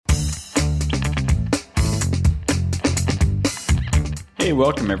Hey,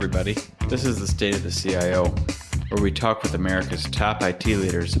 welcome everybody. This is the State of the CIO, where we talk with America's top IT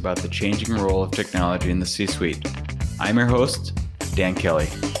leaders about the changing role of technology in the C-suite. I'm your host, Dan Kelly.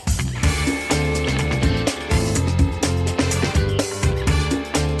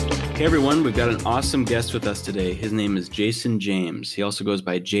 Hey everyone, we've got an awesome guest with us today. His name is Jason James. He also goes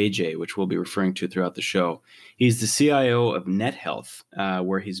by JJ, which we'll be referring to throughout the show. He's the CIO of NetHealth,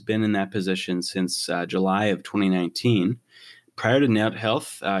 where he's been in that position since July of 2019. Prior to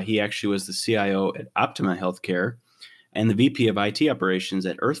NetHealth, he actually was the CIO at Optima Healthcare and the VP of IT operations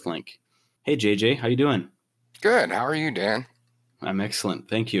at Earthlink. Hey JJ, how you doing? Good. How are you, Dan? I'm excellent.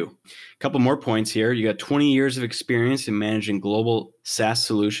 Thank you. A couple more points here. You got 20 years of experience in managing global SaaS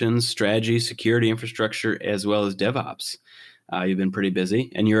solutions, strategy, security infrastructure, as well as DevOps. You've been pretty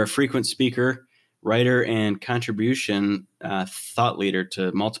busy, and you're a frequent speaker, writer, and contribution thought leader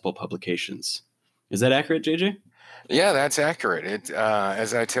to multiple publications. Is that accurate, JJ? Yeah, that's accurate.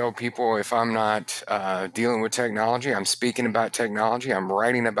 As I tell people, if I'm not dealing with technology, I'm speaking about technology, I'm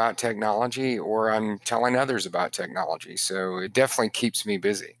writing about technology, or I'm telling others about technology. So it definitely keeps me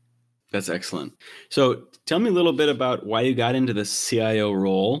busy. That's excellent. So tell me a little bit about why you got into the CIO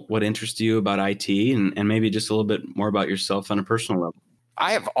role, what interests you about IT, and maybe just a little bit more about yourself on a personal level.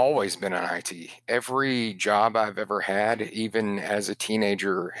 I have always been in IT. Every job I've ever had, even as a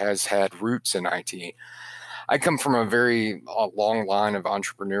teenager, has had roots in IT. I come from a long line of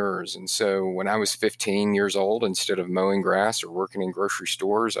entrepreneurs. And so when I was 15 years old, instead of mowing grass or working in grocery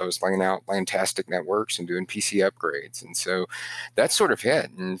stores, I was laying out Lantastic networks and doing PC upgrades. And so that sort of hit.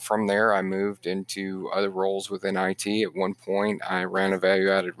 And from there, I moved into other roles within IT. At one point, I ran a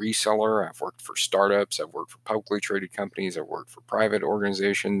value-added reseller. I've worked for startups. I've worked for publicly traded companies. I've worked for private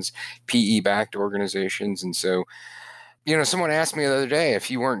organizations, PE-backed organizations. And so someone asked me the other day,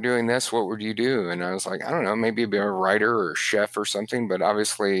 if you weren't doing this, what would you do? And I was like, I don't know, maybe be a writer or a chef or something. But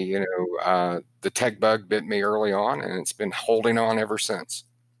obviously, the tech bug bit me early on, and it's been holding on ever since.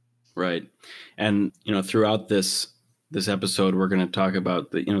 Right. And, throughout this episode, we're going to talk about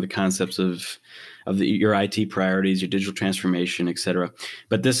the concepts of your IT priorities, your digital transformation, et cetera.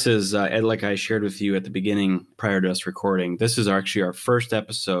 But this is, like I shared with you at the beginning prior to us recording, this is actually our first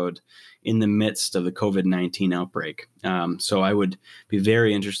episode in the midst of the COVID-19 outbreak. So I would be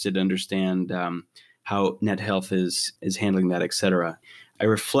very interested to understand how NetHealth is handling that, et cetera. I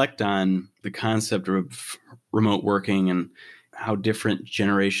reflect on the concept of remote working and how different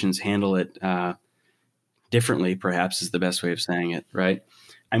generations handle it differently, perhaps is the best way of saying it, right?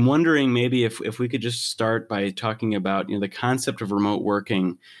 I'm wondering maybe if we could just start by talking about the concept of remote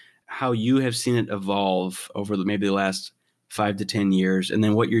working, how you have seen it evolve over maybe the last 5 to 10 years, and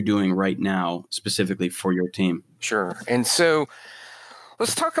then what you're doing right now specifically for your team. Sure. And so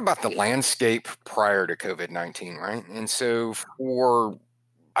let's talk about the landscape prior to COVID-19, right? And so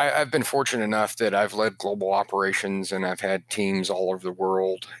I've been fortunate enough that I've led global operations, and I've had teams all over the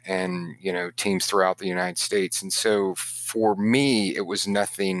world and, teams throughout the United States. And so for me, it was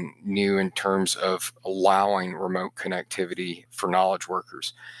nothing new in terms of allowing remote connectivity for knowledge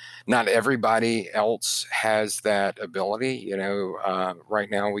workers. Not everybody else has that ability. Right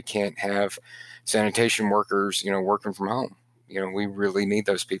now we can't have sanitation workers, working from home. We really need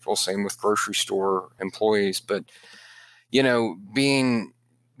those people. Same with grocery store employees. But, being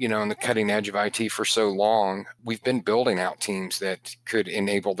on the cutting edge of IT for so long, we've been building out teams that could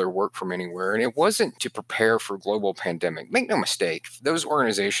enable their work from anywhere. And it wasn't to prepare for global pandemic. Make no mistake, those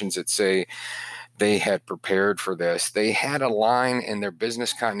organizations that say they had prepared for this, they had a line in their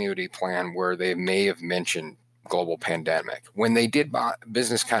business continuity plan where they may have mentioned global pandemic. When they did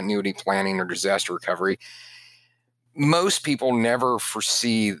business continuity planning or disaster recovery, most people never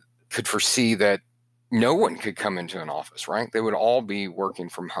could foresee that no one could come into an office, right? They would all be working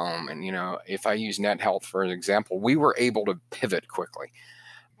from home. And, if I use NetHealth for an example, we were able to pivot quickly.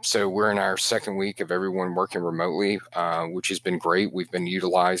 So we're in our second week of everyone working remotely, which has been great. We've been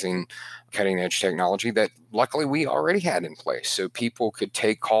utilizing cutting edge technology that luckily we already had in place. So people could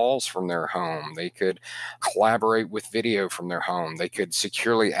take calls from their home. They could collaborate with video from their home. They could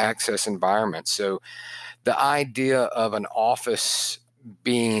securely access environments. So the idea of an office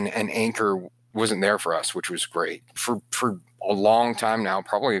being an anchor wasn't there for us, which was great. For a long time now,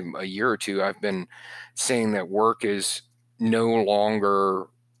 probably a year or two, I've been saying that work is no longer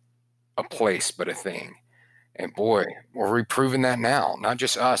a place, but a thing. And boy, we're proving that now, not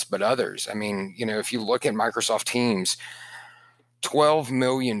just us, but others. I mean, if you look at Microsoft Teams, 12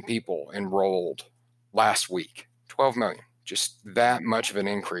 million people enrolled last week, 12 million, just that much of an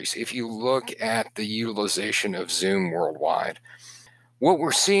increase. If you look at the utilization of Zoom worldwide, What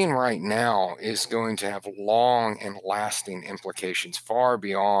we're seeing right now is going to have long and lasting implications far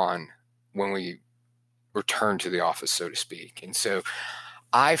beyond when we return to the office, so to speak. And so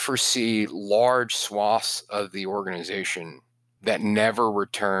I foresee large swaths of the organization that never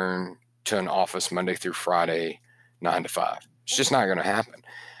return to an office Monday through Friday, 9 to 5. It's just not going to happen.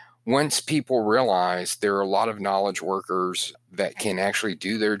 Once people realize there are a lot of knowledge workers that can actually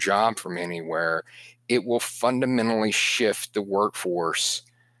do their job from anywhere, it will fundamentally shift the workforce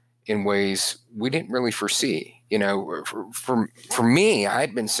in ways we didn't really foresee. For me, I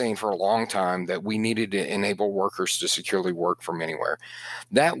had been saying for a long time that we needed to enable workers to securely work from anywhere.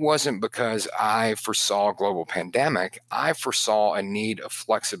 That wasn't because I foresaw a global pandemic. I foresaw a need of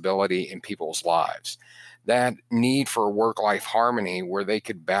flexibility in people's lives. That need for work-life harmony where they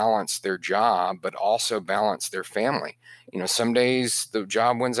could balance their job, but also balance their family. Some days the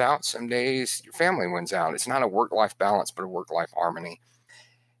job wins out, some days your family wins out. It's not a work-life balance, but a work-life harmony.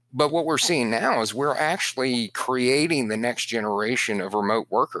 But what we're seeing now is we're actually creating the next generation of remote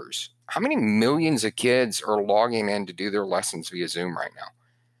workers. How many millions of kids are logging in to do their lessons via Zoom right now?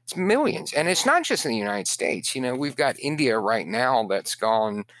 It's millions. And it's not just in the United States. We've got India right now that's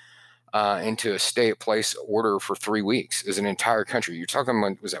gone into a stay-at-place order for 3 weeks as an entire country. You're talking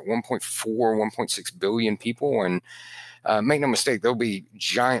about, was that 1.4, 1.6 billion people? And make no mistake, there'll be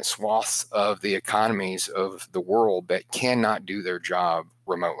giant swaths of the economies of the world that cannot do their job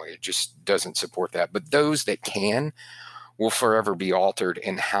remotely. It just doesn't support that. But those that can will forever be altered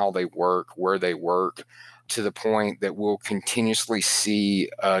in how they work, where they work, to the point that we'll continuously see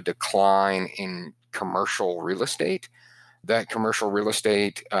a decline in commercial real estate. That commercial real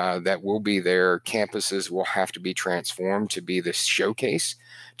estate that will be there, campuses will have to be transformed to be the showcase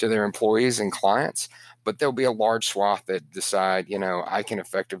to their employees and clients. But there'll be a large swath that decide, I can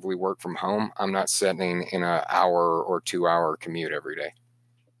effectively work from home. I'm not sitting in an hour or 2 hour commute every day.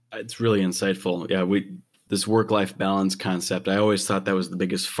 It's really insightful. Yeah, this work-life balance concept, I always thought that was the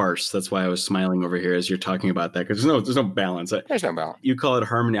biggest farce. That's why I was smiling over here as you're talking about that, because there's no balance. There's no balance. You call it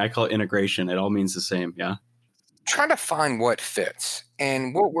harmony, I call it integration. It all means the same, yeah? Try to find what fits.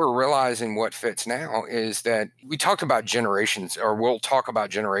 And what we're realizing what fits now is that we talked about generations, or we'll talk about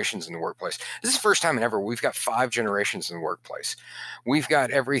generations in the workplace. This is the first time ever we've got 5 generations in the workplace. We've got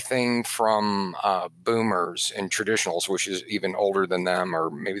everything from boomers and traditionals, which is even older than them,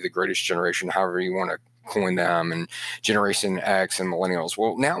 or maybe the greatest generation, however you want to coin them, and Generation X and millennials.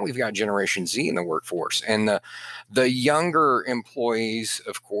 Well, now we've got Generation Z in the workforce. And the younger employees,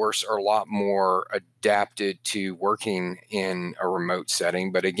 of course, are a lot more adapted to working in a remote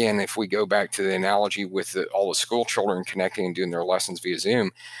setting. But again, if we go back to the analogy with all the school children connecting and doing their lessons via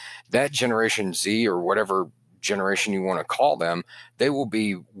Zoom, that Generation Z, or whatever generation you want to call them, they will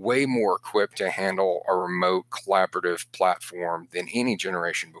be way more equipped to handle a remote collaborative platform than any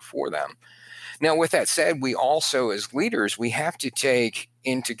generation before them. Now, with that said, we also, as leaders, we have to take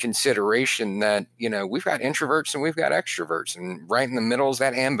into consideration that, we've got introverts and we've got extroverts, and right in the middle is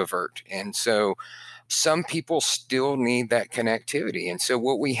that ambivert. And so some people still need that connectivity. And so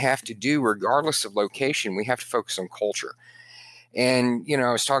what we have to do, regardless of location, we have to focus on culture. And,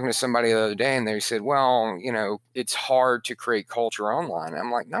 I was talking to somebody the other day and they said, well, it's hard to create culture online.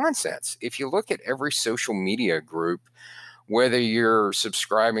 I'm like, nonsense. If you look at every social media group, whether you're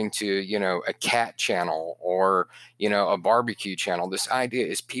subscribing to, a cat channel or, a barbecue channel, this idea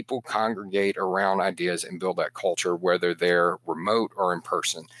is people congregate around ideas and build that culture, whether they're remote or in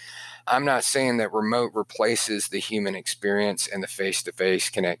person. I'm not saying that remote replaces the human experience and the face-to-face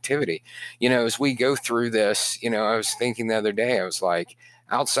connectivity. As we go through this, I was thinking the other day, I was like,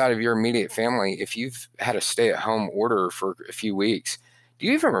 outside of your immediate family, if you've had a stay-at-home order for a few weeks, do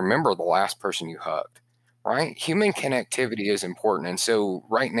you even remember the last person you hugged? Right? Human connectivity is important. And so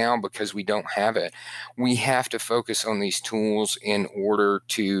right now, because we don't have it, we have to focus on these tools in order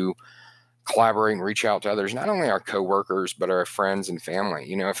to collaborate and reach out to others, not only our coworkers, but our friends and family.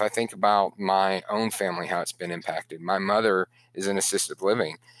 If I think about my own family, how it's been impacted, my mother is in assisted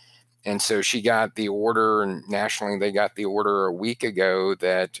living. And so she got the order, and nationally, they got the order a week ago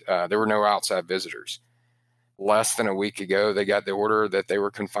that there were no outside visitors. Less than a week ago, they got the order that they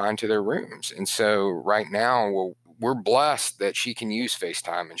were confined to their rooms. And so right now, we're blessed that she can use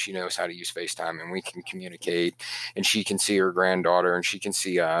FaceTime, and she knows how to use FaceTime, and we can communicate, and she can see her granddaughter and she can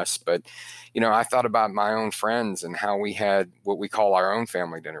see us. But, I thought about my own friends and how we had what we call our own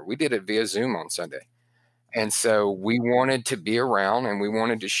family dinner. We did it via Zoom on Sunday. And so we wanted to be around, and we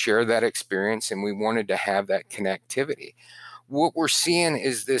wanted to share that experience, and we wanted to have that connectivity. What we're seeing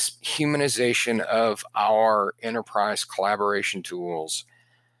is this humanization of our enterprise collaboration tools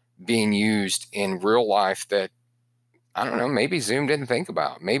being used in real life that I don't know, maybe Zoom didn't think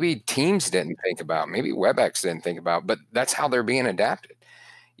about, maybe Teams didn't think about, maybe WebEx didn't think about, but that's how they're being adapted.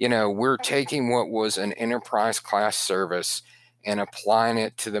 We're taking what was an enterprise class service and applying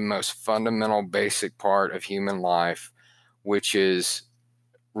it to the most fundamental, basic part of human life, which is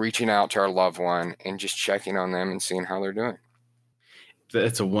reaching out to our loved one and just checking on them and seeing how they're doing.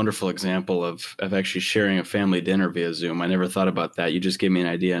 That's a wonderful example of actually sharing a family dinner via Zoom. I never thought about that. You just gave me an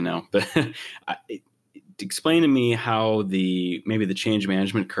idea now. But explain to me how maybe the change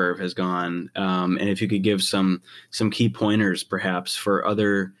management curve has gone, and if you could give some key pointers perhaps for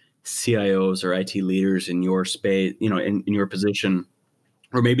other CIOs or IT leaders in your space, in your position,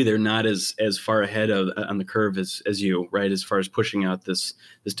 or maybe they're not as far ahead on the curve as you, right? As far as pushing out this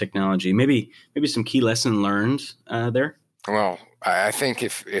technology, maybe some key lesson learned there. Well, I think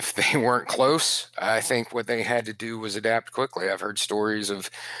if they weren't close, I think what they had to do was adapt quickly. I've heard stories of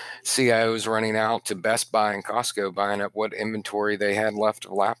CIOs running out to Best Buy and Costco, buying up what inventory they had left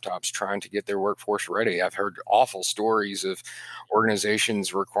of laptops, trying to get their workforce ready. I've heard awful stories of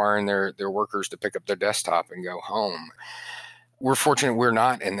organizations requiring their workers to pick up their desktop and go home. We're fortunate we're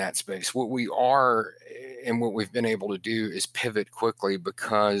not in that space. What we are and what we've been able to do is pivot quickly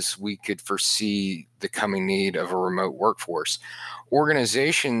because we could foresee the coming need of a remote workforce.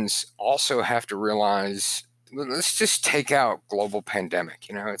 Organizations also have to realize, let's just take out global pandemic.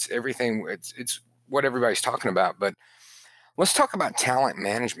 It's everything. It's what everybody's talking about, but let's talk about talent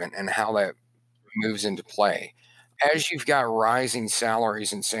management and how that moves into play. As you've got rising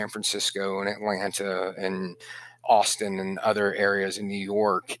salaries in San Francisco and Atlanta and Austin and other areas in New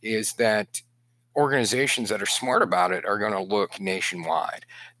York, is that organizations that are smart about it are going to look nationwide.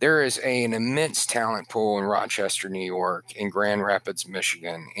 There is an immense talent pool in Rochester, New York, in Grand Rapids,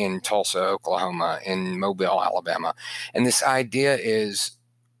 Michigan, in Tulsa, Oklahoma, in Mobile, Alabama. And this idea is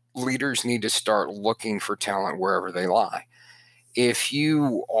leaders need to start looking for talent wherever they lie. If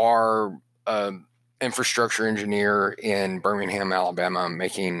you are infrastructure engineer in Birmingham, Alabama,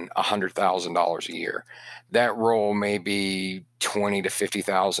 making $100,000 a year, that role may be 20 to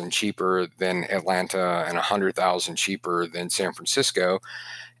 50,000 cheaper than Atlanta and 100,000 cheaper than San Francisco.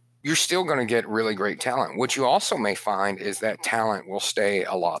 You're still going to get really great talent. What you also may find is that talent will stay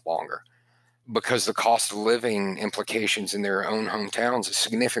a lot longer because the cost of living implications in their own hometowns is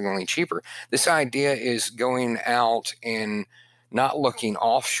significantly cheaper. This idea is going out and not looking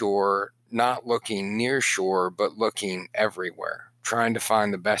offshore, not looking near shore, but looking everywhere, trying to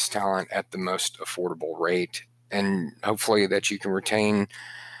find the best talent at the most affordable rate, and hopefully that you can retain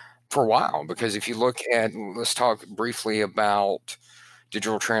for a while. Because if you look at, let's talk briefly about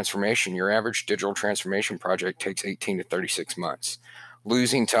digital transformation. Your average digital transformation project takes 18 to 36 months.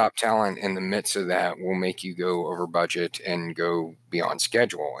 Losing top talent in the midst of that will make you go over budget and go beyond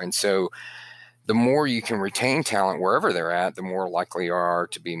schedule. And so the more you can retain talent wherever they're at, the more likely you are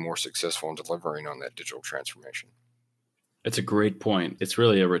to be more successful in delivering on that digital transformation. That's a great point. It's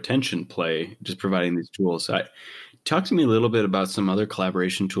really a retention play, just providing these tools. Talk to me a little bit about some other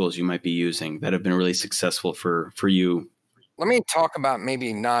collaboration tools you might be using that have been really successful for you. Let me talk about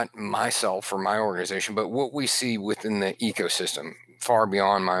maybe not myself or my organization, but what we see within the ecosystem far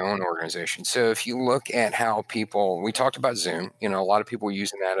beyond my own organization. So if you look at how we talked about Zoom, a lot of people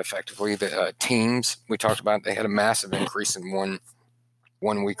using that effectively. The Teams, we talked about, they had a massive increase in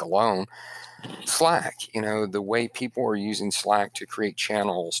one week alone. Slack, the way people are using Slack to create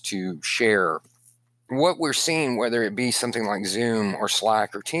channels, to share. What we're seeing, whether it be something like Zoom or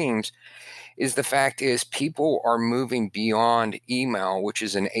Slack or Teams, is the fact is people are moving beyond email, which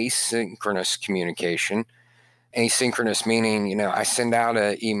is an asynchronous communication. Asynchronous meaning, I send out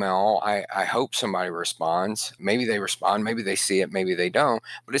an email. I hope somebody responds. Maybe they respond, maybe they see it, maybe they don't,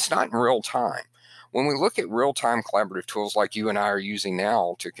 but it's not in real time. When we look at real-time collaborative tools like you and I are using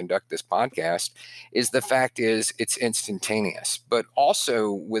now to conduct this podcast, the fact is it's instantaneous. But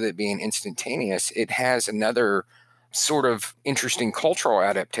also with it being instantaneous, it has another sort of interesting cultural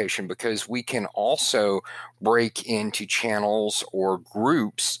adaptation because we can also break into channels or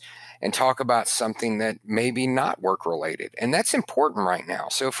groups and talk about something that maybe not work related. And that's important right now.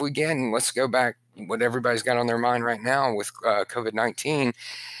 So if let's go back, what everybody's got on their mind right now with COVID-19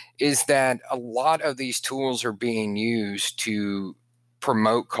 is that a lot of these tools are being used to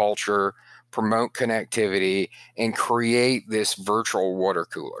promote culture, promote connectivity, and create this virtual water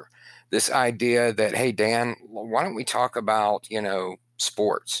cooler. This idea that, hey, Dan, why don't we talk about,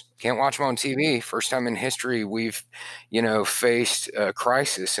 sports? Can't watch them on TV. First time in history we've, faced a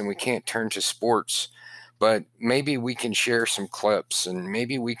crisis and we can't turn to sports. But maybe we can share some clips and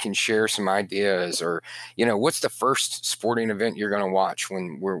maybe we can share some ideas or, what's the first sporting event you're going to watch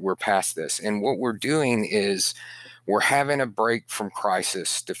when we're past this? And what we're doing is We're having a break from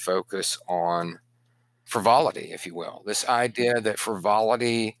crisis to focus on frivolity, if you will. This idea that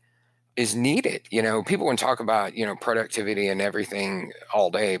frivolity is needed. People can talk about, productivity and everything all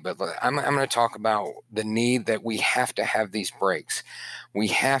day, but I'm going to talk about the need that we have to have these breaks. We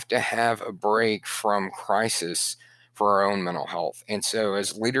have to have a break from crisis for our own mental health. And so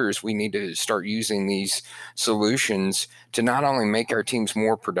as leaders, we need to start using these solutions to not only make our teams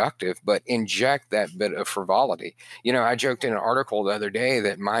more productive, but inject that bit of frivolity. I joked in an article the other day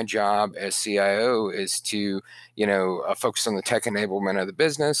that my job as CIO is to, focus on the tech enablement of the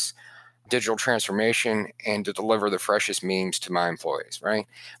business, digital transformation, and to deliver the freshest memes to my employees, right?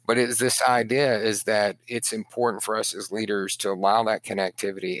 But it's this idea is that it's important for us as leaders to allow that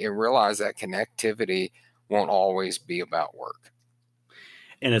connectivity and realize that connectivity won't always be about work.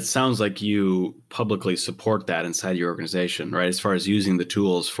 And it sounds like you publicly support that inside your organization, right? As far as using the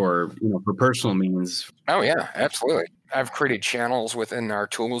tools for personal means. Oh yeah, absolutely. I've created channels within our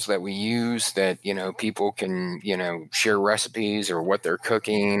tools that we use that, people can, share recipes or what they're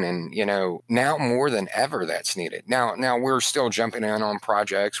cooking. And, now more than ever that's needed. Now we're still jumping in on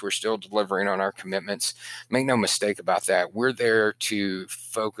projects. We're still delivering on our commitments. Make no mistake about that. We're there to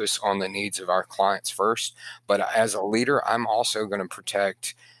focus on the needs of our clients first. But as a leader, I'm also going to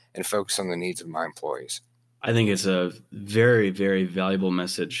protect and focus on the needs of my employees. I think it's a very, very valuable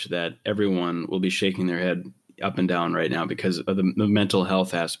message that everyone will be shaking their head up and down right now because of the mental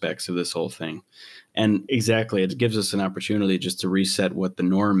health aspects of this whole thing. And exactly, it gives us an opportunity just to reset what the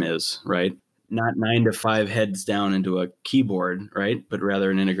norm is, right? Not 9 to 5 heads down into a keyboard, right? But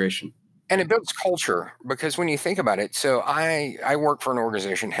rather an integration. And it builds culture because when you think about it, so I work for an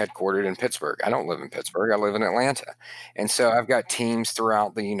organization headquartered in Pittsburgh. I don't live in Pittsburgh. I live in Atlanta. And so I've got teams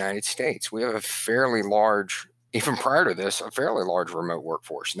throughout the United States. We have a fairly large, even prior to this, a fairly large remote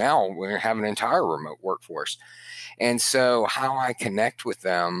workforce. Now we have an entire remote workforce. And so how I connect with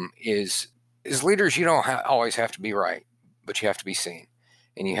them is, as leaders, you don't always have to be right, but you have to be seen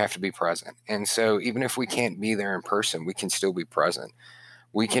and you have to be present. And so even if we can't be there in person, we can still be present.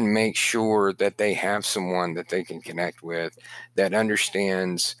 We can make sure that they have someone that they can connect with that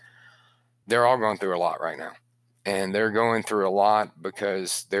understands they're all going through a lot right now. And they're going through a lot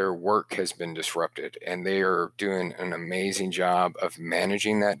because their work has been disrupted. And they are doing an amazing job of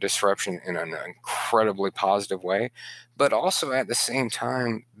managing that disruption in an incredibly positive way. But also at the same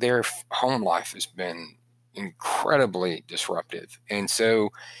time, their home life has been incredibly disruptive. And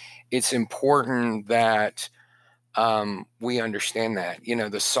so it's important that we understand that,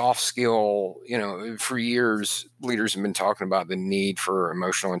 the soft skill, for years, leaders have been talking about the need for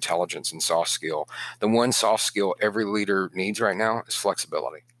emotional intelligence and soft skill. The one soft skill every leader needs right now is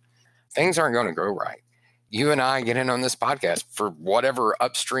flexibility. Things aren't going to go right. You and I get in on this podcast for whatever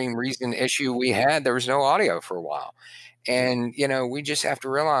upstream reason issue we had. There was no audio for a while. And, we just have to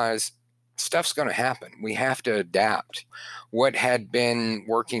realize stuff's going to happen. We have to adapt. What had been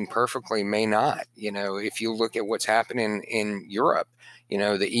working perfectly may not. If you look at what's happening in Europe,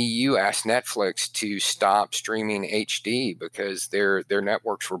 the EU asked Netflix to stop streaming HD because their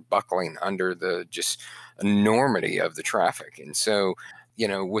networks were buckling under the just enormity of the traffic. And so,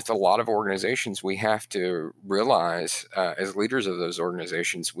 with a lot of organizations, we have to realize, as leaders of those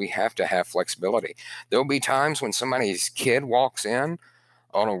organizations, we have to have flexibility. There'll be times when somebody's kid walks in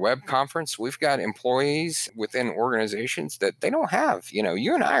on a web conference. We've got employees within organizations that they don't have.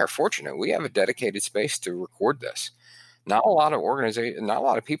 You and I are fortunate. We have a dedicated space to record this. Not a lot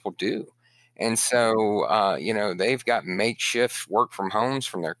of people do. And so, they've got makeshift work from homes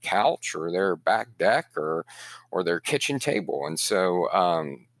from their couch or their back deck or their kitchen table. And so,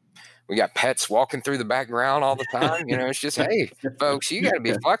 we got pets walking through the background all the time. It's just, hey, folks, you got to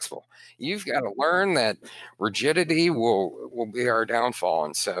be flexible. You've got to learn that rigidity will be our downfall.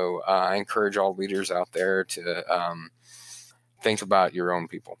 And so I encourage all leaders out there to think about your own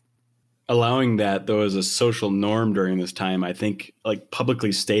people. Allowing that, though, as a social norm during this time, I think like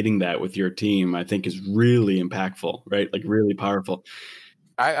publicly stating that with your team, I think is really impactful, right? Like really powerful.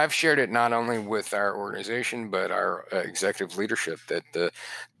 I've shared it not only with our organization, but our executive leadership that the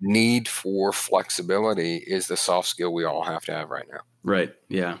need for flexibility is the soft skill we all have to have right now. Right.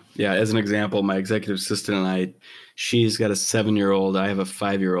 Yeah. Yeah. As an example, my executive assistant and she's got a 7-year-old. I have a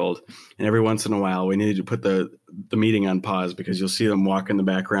 5-year-old. And every once in a while, we need to put the meeting on pause because you'll see them walk in the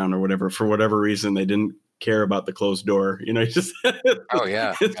background or whatever. For whatever reason, they didn't care about the closed door. Just. Oh,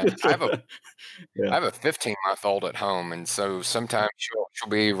 yeah. I have a 15-month-old at home. And so sometimes she'll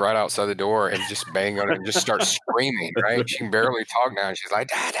be right outside the door and just bang on it and just start screaming, right? She can barely talk now. And she's like,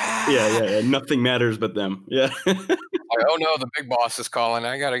 Dada. Yeah. Nothing matters but them. Yeah. Like, oh no, the big boss is calling.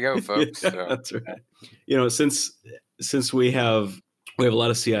 I got to go, folks. So, That's right. Since we have a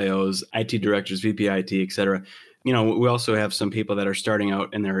lot of CIOs, IT directors, VP IT, et cetera. We also have some people that are starting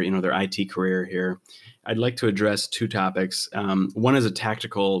out in their IT career here. I'd like to address two topics. One is a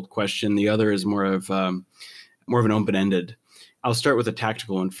tactical question. The other is more of an open-ended. I'll start with the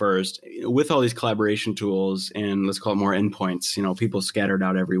tactical one first. With all these collaboration tools and let's call it more endpoints, people scattered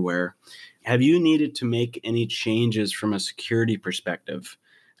out everywhere. Have you needed to make any changes from a security perspective?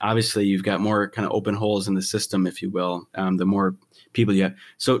 Obviously, you've got more kind of open holes in the system, if you will, the more people you have.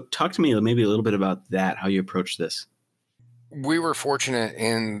 So talk to me maybe a little bit about that, how you approach this. We were fortunate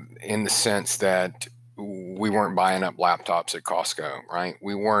in the sense that we weren't buying up laptops at Costco, right?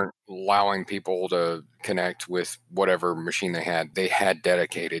 We weren't allowing people to connect with whatever machine they had. They had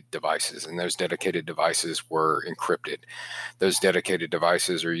dedicated devices, and those dedicated devices were encrypted. Those dedicated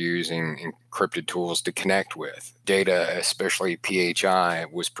devices are using encrypted tools to connect with. Data, especially PHI,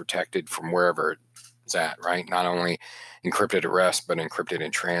 was protected from wherever it's at, right? Not only encrypted at rest, but encrypted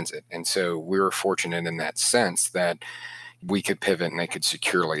in transit. And so we were fortunate in that sense that we could pivot and they could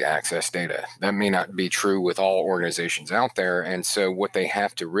securely access data. That may not be true with all organizations out there. And so what they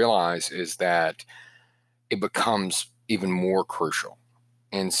have to realize is that it becomes even more crucial.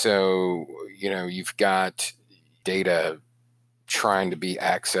 And so, you've got data trying to be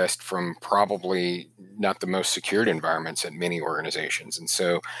accessed from probably not the most secured environments at many organizations. And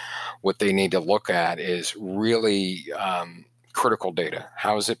so what they need to look at is really critical data.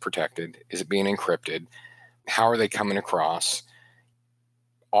 How is it protected? Is it being encrypted? How are they coming across?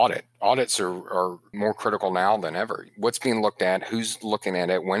 Audits are more critical now than ever. What's being looked at? Who's looking at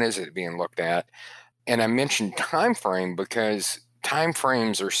it? When is it being looked at? And I mentioned time frame because time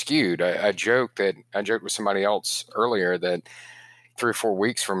frames are skewed. I joked with somebody else earlier that 3 or 4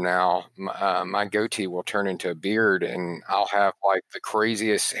 weeks from now, my goatee will turn into a beard and I'll have like the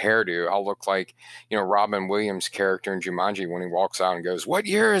craziest hairdo. I'll look like, Robin Williams' character in Jumanji when he walks out and goes, "What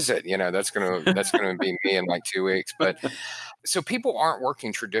year is it?" That's going to be me in like 2 weeks. But so people aren't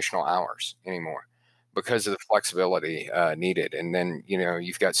working traditional hours anymore because of the flexibility needed. And then,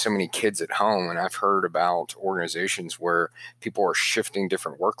 you've got so many kids at home, and I've heard about organizations where people are shifting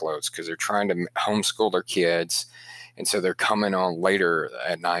different workloads because they're trying to homeschool their kids. And so they're coming on later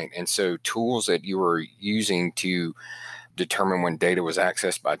at night. And so tools that you were using to determine when data was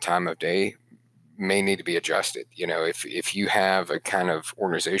accessed by time of day may need to be adjusted. If you have a kind of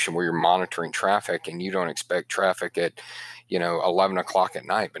organization where you're monitoring traffic and you don't expect traffic at, 11 o'clock at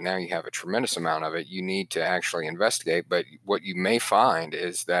night, but now you have a tremendous amount of it, you need to actually investigate. But what you may find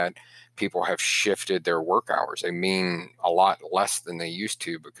is that people have shifted their work hours. They mean a lot less than they used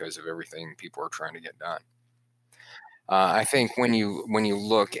to because of everything people are trying to get done. I think when you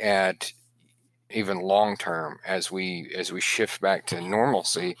look at even long term, as we shift back to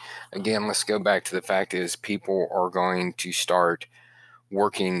normalcy, again, let's go back to the fact is people are going to start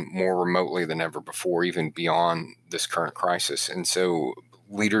working more remotely than ever before, even beyond this current crisis. And so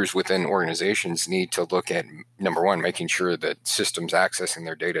leaders within organizations need to look at, number one, making sure that systems accessing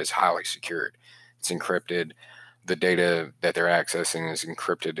their data is highly secured. It's encrypted. The data that they're accessing is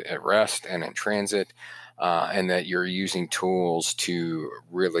encrypted at rest and in transit. And that you're using tools to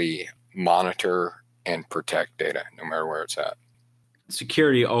really monitor and protect data, no matter where it's at.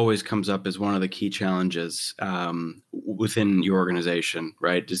 Security always comes up as one of the key challenges within your organization,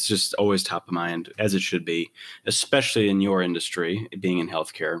 right? It's just always top of mind, as it should be, especially in your industry, being in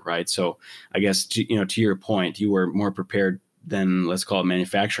healthcare, right? So I guess, to your point, you were more prepared than, let's call it,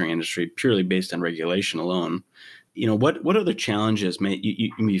 manufacturing industry, purely based on regulation alone. What other challenges may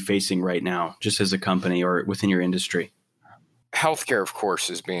you be facing right now, just as a company or within your industry? Healthcare, of course,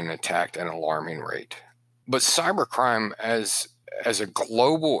 is being attacked at an alarming rate. But cybercrime as a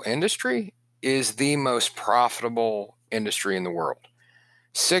global industry is the most profitable industry in the world.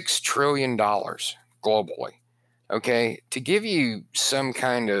 $6 trillion globally. Okay, to give you some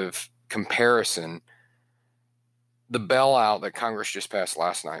kind of comparison, the bailout that Congress just passed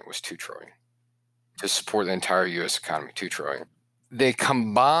last night was $2 trillion. To support the entire U.S. economy, $2 trillion. The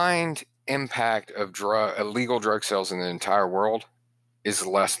combined impact of illegal drug sales in the entire world is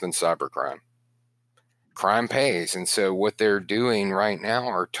less than cybercrime. Crime pays, and so what they're doing right now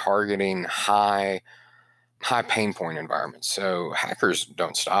are targeting high pain point environments. So hackers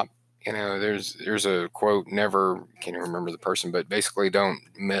don't stop. There's a quote: "Never," can't even remember the person, but basically, don't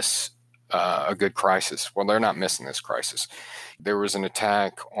miss a good crisis. Well, they're not missing this crisis. There was an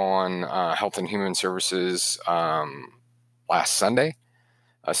attack on Health and Human Services last Sunday,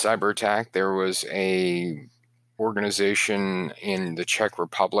 a cyber attack. There was a organization in the Czech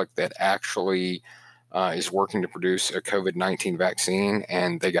Republic that actually is working to produce a COVID-19 vaccine,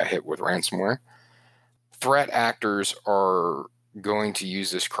 and they got hit with ransomware. Threat actors are going to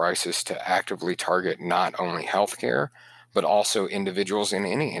use this crisis to actively target not only healthcare, but also individuals in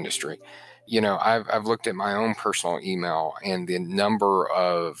any industry. I've looked at my own personal email, and the number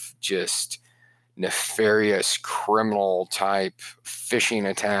of just nefarious criminal type phishing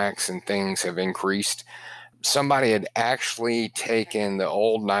attacks and things have increased. Somebody had actually taken the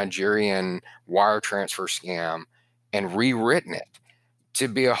old Nigerian wire transfer scam and rewritten it to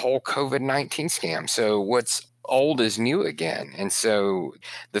be a whole COVID-19 scam. So what's old is new again. And so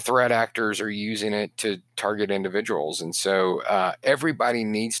the threat actors are using it to target individuals. And so everybody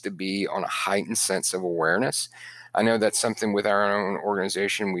needs to be on a heightened sense of awareness. I know that's something with our own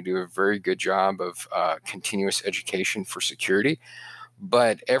organization. We do a very good job of continuous education for security.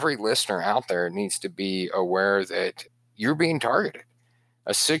 But every listener out there needs to be aware that you're being targeted.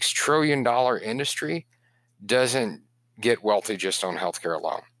 A $6 trillion industry doesn't get wealthy just on healthcare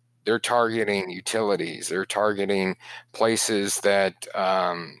alone. They're targeting utilities. They're targeting places that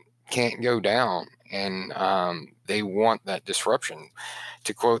can't go down, and they want that disruption.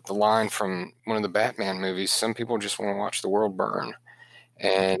 To quote the line from one of the Batman movies, some people just want to watch the world burn.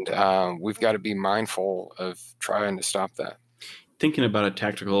 And we've got to be mindful of trying to stop that. Thinking about a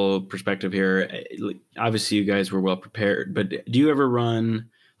tactical perspective here, obviously you guys were well prepared, but do you ever run,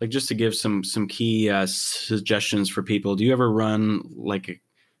 like, just to give some key suggestions for people, do you ever run, like,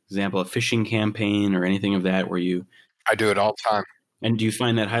 example, a phishing campaign or anything of that where you... I do it all the time. And do you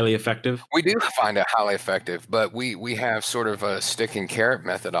find that highly effective? We do find it highly effective, but we have sort of a stick and carrot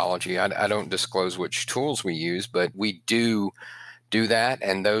methodology. I don't disclose which tools we use, but we do that,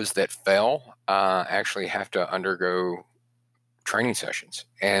 and those that fail actually have to undergo training sessions,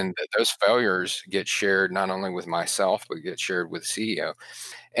 and those failures get shared not only with myself, but get shared with the CEO.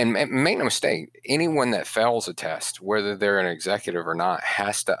 And make no mistake, anyone that fails a test, whether they're an executive or not,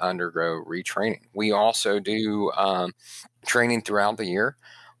 has to undergo retraining. We also do training throughout the year.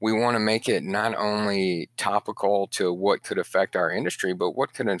 We want to make it not only topical to what could affect our industry, but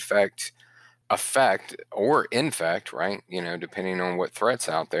what could affect or infect, right? Depending on what threats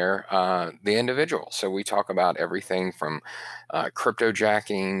out there, the individual. So we talk about everything from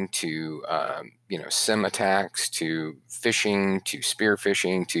cryptojacking to, SIM attacks, to phishing, to spear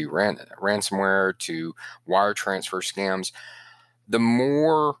phishing, to ransomware, to wire transfer scams. The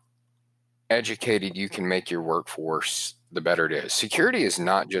more educated you can make your workforce, the better it is. Security is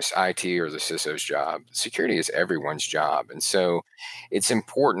not just IT or the CISO's job. Security is everyone's job. And so it's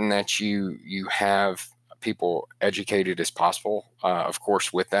important that you have people educated as possible. Of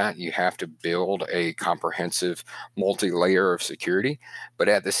course, with that, you have to build a comprehensive multi-layer of security. But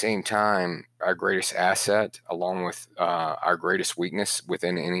at the same time, our greatest asset, along with our greatest weakness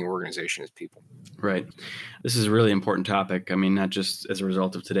within any organization, is people. Right. This is a really important topic. I mean, not just as a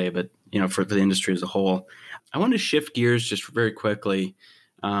result of today, but for the industry as a whole. I want to shift gears just very quickly,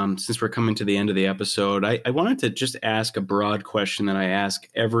 since we're coming to the end of the episode. I wanted to just ask a broad question that I ask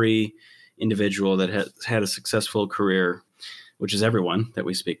every individual that has had a successful career, which is everyone that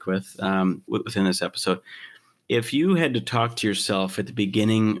we speak with within this episode. If you had to talk to yourself at the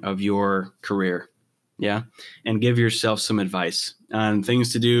beginning of your career, and give yourself some advice on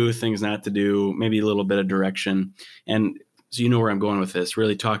things to do, things not to do, maybe a little bit of direction. And so you know where I'm going with this,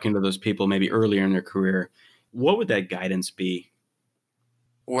 really talking to those people maybe earlier in their career. What would that guidance be?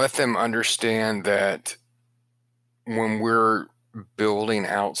 Let them understand that when we're building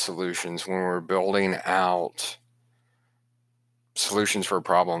out solutions, when we're building out solutions for a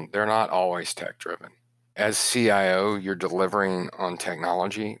problem, they're not always tech driven. As CIO, you're delivering on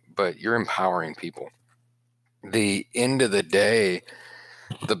technology, but you're empowering people. The end of the day,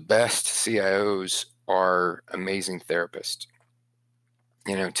 the best CIOs are amazing therapists.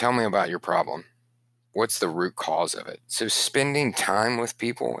 Tell me about your problem. What's the root cause of it? So spending time with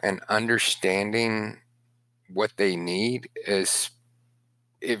people and understanding what they need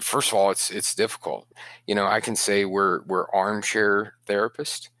first of all, it's difficult. I can say we're armchair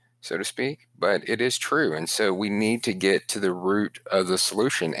therapists, so to speak, but it is true. And so we need to get to the root of the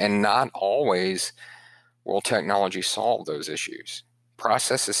solution, and not always will technology solve those issues.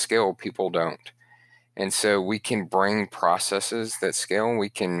 Processes scale, people don't. And so we can bring processes that scale. We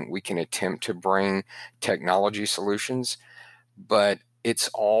can attempt to bring technology solutions, but it's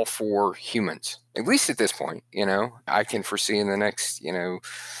all for humans, at least at this point. I can foresee in the next,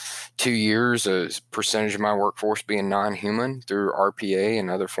 2 years, a percentage of my workforce being non-human through RPA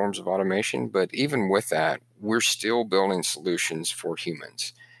and other forms of automation. But even with that, we're still building solutions for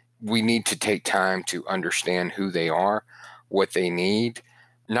humans. We need to take time to understand who they are, what they need,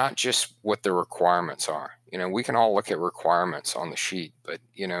 not just what the requirements are. We can all look at requirements on the sheet, but,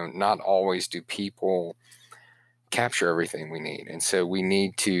 not always do people capture everything we need. And so we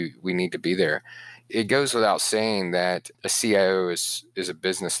need to be there. It goes without saying that a CIO is a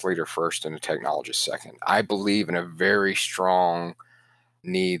business leader first and a technologist second. I believe in a very strong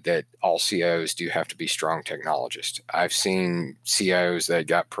need that all CIOs do have to be strong technologists. I've seen CIOs that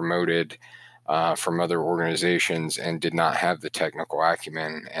got promoted from other organizations and did not have the technical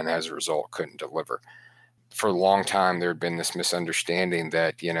acumen, and as a result couldn't deliver. For a long time, there had been this misunderstanding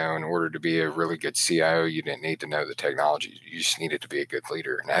that, in order to be a really good CIO, you didn't need to know the technology. You just needed to be a good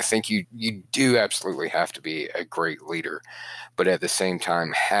leader. And I think you do absolutely have to be a great leader. But at the same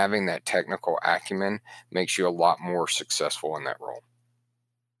time, having that technical acumen makes you a lot more successful in that role.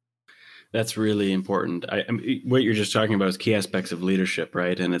 That's really important. I mean, what you're just talking about is key aspects of leadership,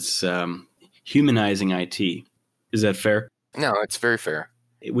 right? And it's humanizing IT. Is that fair? No, it's very fair.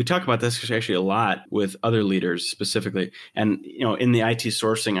 We talk about this actually a lot with other leaders specifically. And, in the IT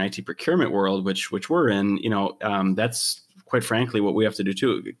sourcing, IT procurement world, which we're in, that's quite frankly what we have to do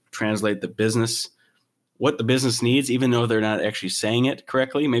too. Translate what the business needs, even though they're not actually saying it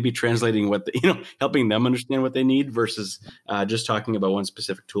correctly, maybe translating what, helping them understand what they need versus just talking about one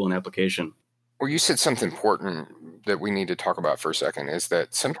specific tool and application. Well, you said something important that we need to talk about for a second, is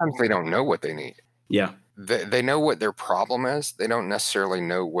that sometimes they don't know what they need. Yeah. They know what their problem is. They don't necessarily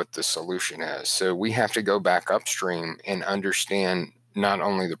know what the solution is. So we have to go back upstream and understand not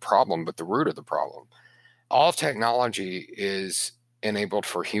only the problem, but the root of the problem. All technology is enabled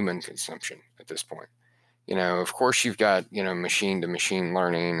for human consumption at this point. Of course, you've got, machine to machine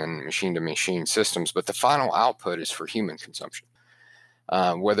learning and machine to machine systems, but the final output is for human consumption.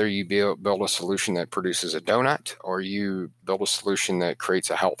 Whether you build a solution that produces a donut or you build a solution that creates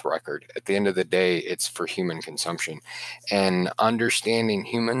a health record, at the end of the day, it's for human consumption. And understanding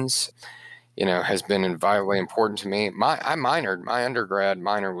humans, has been vitally important to me. My undergrad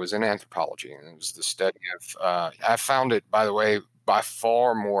minor was in anthropology, and it was the study of, I found it, by the way, by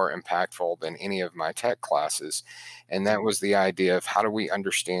far more impactful than any of my tech classes. And that was the idea of how do we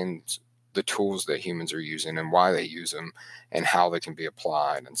understand the tools that humans are using and why they use them and how they can be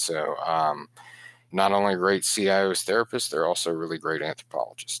applied. And so not only great CIOs, therapists, they're also really great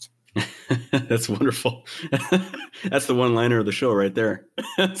anthropologists. That's wonderful. That's the one-liner of the show right there.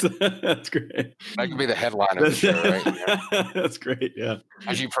 That's great. That could be the headline of the show, right? Yeah. That's great, yeah.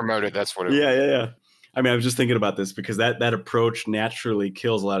 As you promote it, that's what it Yeah. I mean, I was just thinking about this because that approach naturally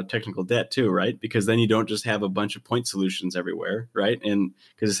kills a lot of technical debt too, right? Because then you don't just have a bunch of point solutions everywhere, right? And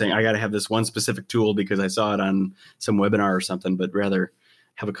because it's saying, I got to have this one specific tool because I saw it on some webinar or something, but rather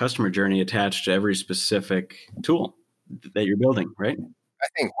have a customer journey attached to every specific tool that you're building, right? I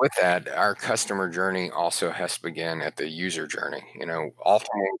think with that, our customer journey also has to begin at the user journey. Often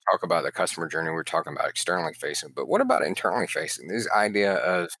when we talk about the customer journey, we're talking about externally facing, but what about internally facing? This idea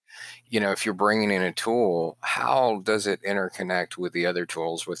of, if you're bringing in a tool, how does it interconnect with the other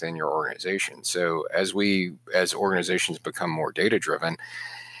tools within your organization? So as organizations become more data driven,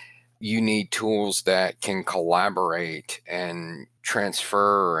 you need tools that can collaborate and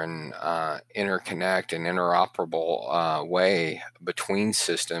transfer and interconnect an interoperable way between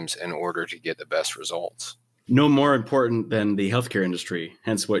systems in order to get the best results. No more important than the healthcare industry,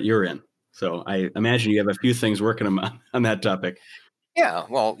 hence what you're in. So I imagine you have a few things working on that topic. Yeah,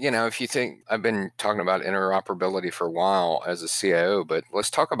 well, if you think, I've been talking about interoperability for a while as a CIO, but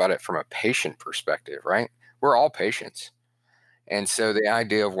let's talk about it from a patient perspective, right? We're all patients. And so the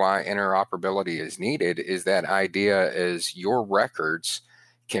idea of why interoperability is needed is that idea is your records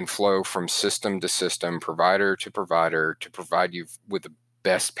can flow from system to system, provider to provider, to provide you with the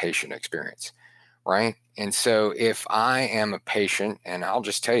best patient experience, right? And so if I am a patient, and I'll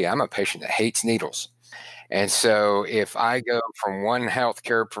just tell you, I'm a patient that hates needles. And so if I go from one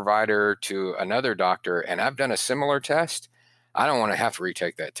healthcare provider to another doctor and I've done a similar test, I don't want to have to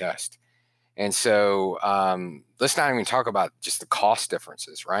retake that test. And so let's not even talk about just the cost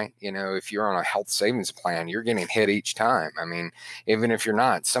differences, right? If you're on a health savings plan, you're getting hit each time. I mean, even if you're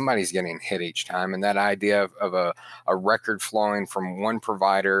not, somebody's getting hit each time. And that idea of a record flowing from one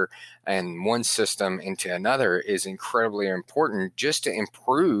provider and one system into another is incredibly important just to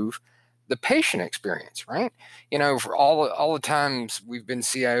improve the patient experience, right? For all the times we've been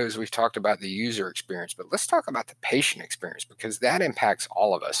CIOs, we've talked about the user experience, but let's talk about the patient experience because that impacts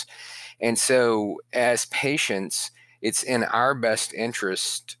all of us. And so as patients, it's in our best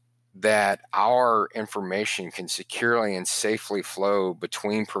interest that our information can securely and safely flow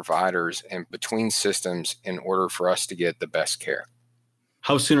between providers and between systems in order for us to get the best care.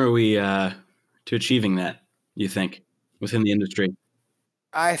 How soon are we to achieving that, you think, within the industry?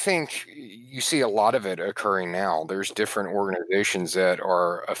 I think you see a lot of it occurring now. There's different organizations that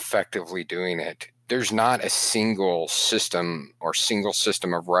are effectively doing it. There's not a single system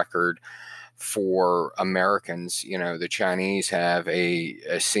of record for Americans. The Chinese have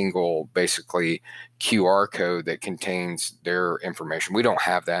a single, basically, QR code that contains their information. We don't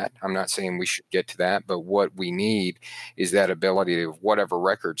have that. I'm not saying we should get to that, but what we need is that ability to, whatever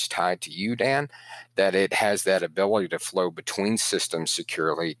record's tied to you, Dan, that it has that ability to flow between systems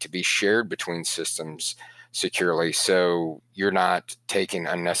securely, to be shared between systems securely. So you're not taking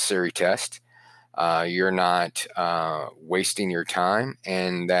unnecessary tests. You're not wasting your time,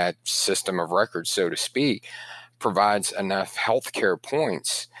 and that system of record, so to speak, provides enough healthcare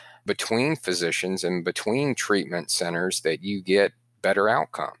points between physicians and between treatment centers that you get better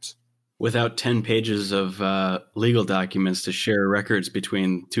outcomes. Without 10 pages of legal documents to share records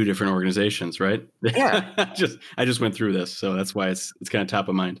between two different organizations, right? Yeah. I just went through this, so that's why it's kind of top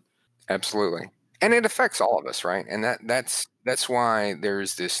of mind. Absolutely. And it affects all of us, right? And that's why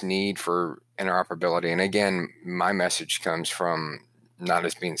there's this need for interoperability. And again, my message comes from not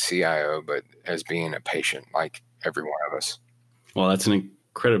as being CIO, but as being a patient, like every one of us. Well, that's an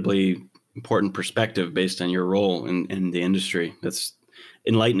incredibly important perspective based on your role in the industry. That's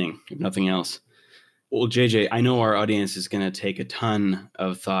enlightening, if nothing else. Well, JJ, I know our audience is going to take a ton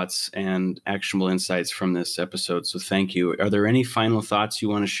of thoughts and actionable insights from this episode, so thank you. Are there any final thoughts you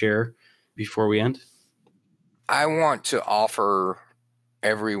want to share before we end? I want to offer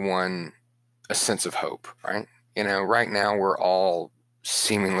everyone a sense of hope, right? Right now we're all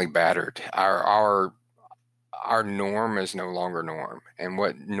seemingly battered. Our norm is no longer norm, and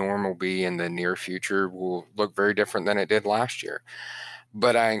what norm will be in the near future will look very different than it did last year.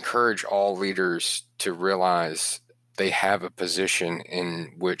 But I encourage all leaders to realize they have a position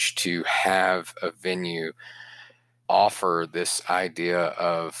in which to have a venue offer this idea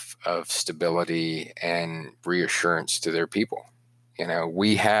of stability and reassurance to their people.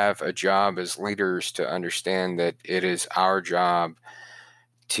 We have a job as leaders to understand that it is our job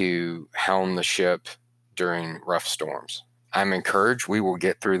to helm the ship during rough storms. I'm encouraged we will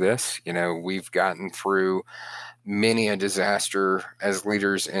get through this. We've gotten through many a disaster as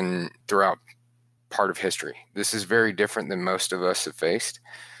leaders throughout part of history. This is very different than most of us have faced.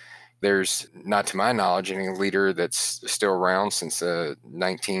 There's, not to my knowledge, any leader that's still around since the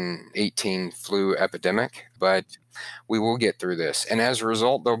 1918 flu epidemic, but we will get through this. And as a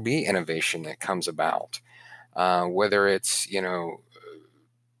result, there'll be innovation that comes about, whether it's,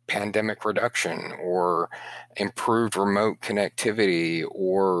 pandemic reduction or improved remote connectivity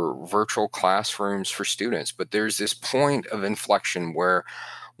or virtual classrooms for students. But there's this point of inflection where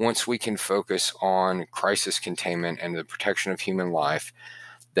once we can focus on crisis containment and the protection of human life,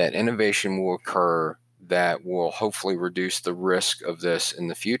 that innovation will occur that will hopefully reduce the risk of this in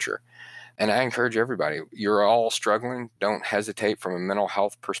the future. And I encourage everybody, you're all struggling, don't hesitate from a mental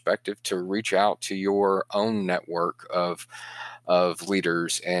health perspective to reach out to your own network of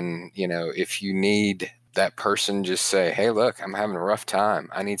leaders. And, if you need that person, just say, hey, look, I'm having a rough time.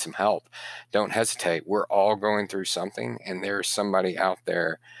 I need some help. Don't hesitate. We're all going through something, and there's somebody out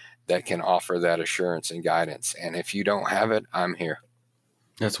there that can offer that assurance and guidance. And if you don't have it, I'm here.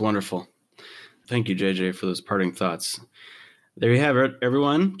 That's wonderful. Thank you, JJ, for those parting thoughts. There you have it,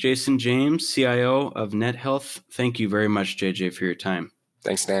 everyone. Jason James, CIO of NetHealth. Thank you very much, JJ, for your time.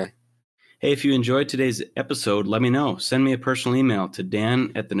 Thanks, Dan. Hey, if you enjoyed today's episode, let me know. Send me a personal email to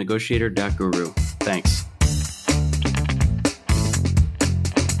dan@thenegotiator.guru. Thanks.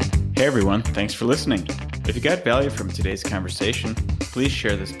 Hey, everyone. Thanks for listening. If you got value from today's conversation, please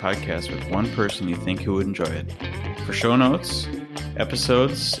share this podcast with one person you think who would enjoy it. For show notes,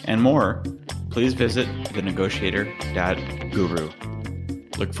 episodes, and more, please visit thenegotiator.guru.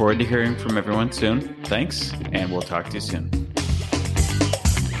 Look forward to hearing from everyone soon. Thanks, and we'll talk to you soon.